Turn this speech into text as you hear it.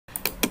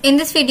In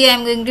this video I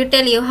am going to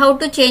tell you how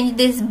to change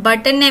this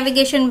button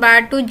navigation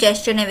bar to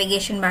gesture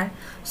navigation bar.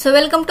 So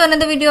welcome to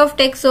another video of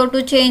tech. So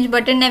to change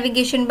button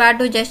navigation bar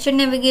to gesture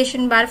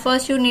navigation bar,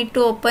 first you need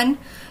to open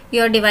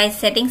your device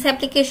settings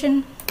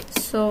application.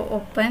 So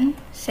open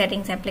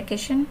settings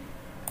application.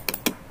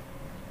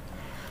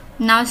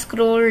 Now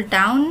scroll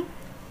down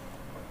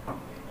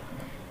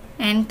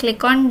and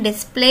click on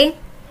display.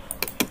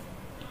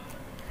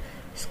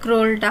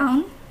 Scroll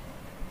down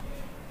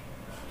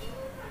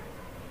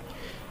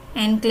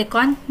and click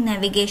on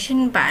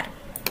navigation bar.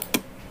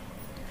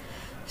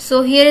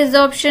 So here is the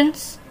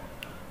options: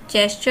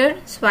 gesture,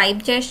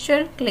 swipe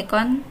gesture. Click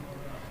on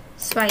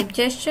swipe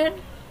gesture,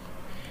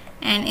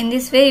 and in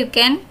this way you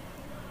can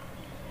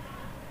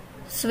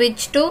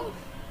switch to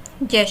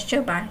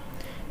gesture bar.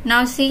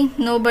 Now see,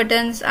 no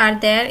buttons are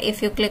there.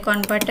 If you click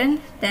on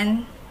button,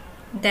 then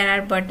there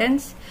are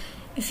buttons.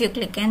 If you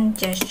click on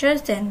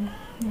gestures, then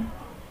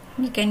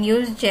you can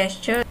use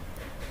gesture.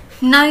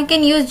 Now you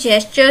can use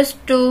gestures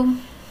to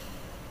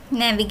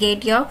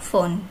navigate your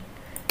phone.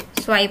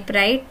 Swipe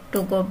right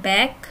to go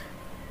back,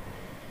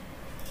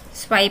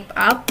 swipe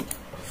up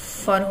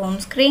for home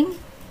screen,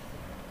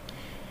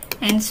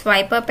 and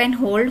swipe up and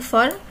hold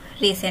for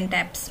recent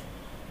apps.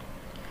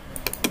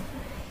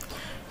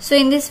 So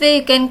in this way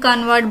you can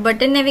convert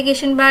button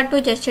navigation bar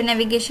to gesture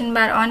navigation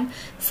bar on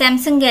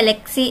Samsung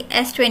Galaxy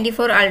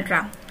S24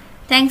 Ultra.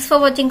 Thanks for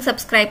watching.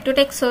 Subscribe to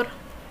TechSource.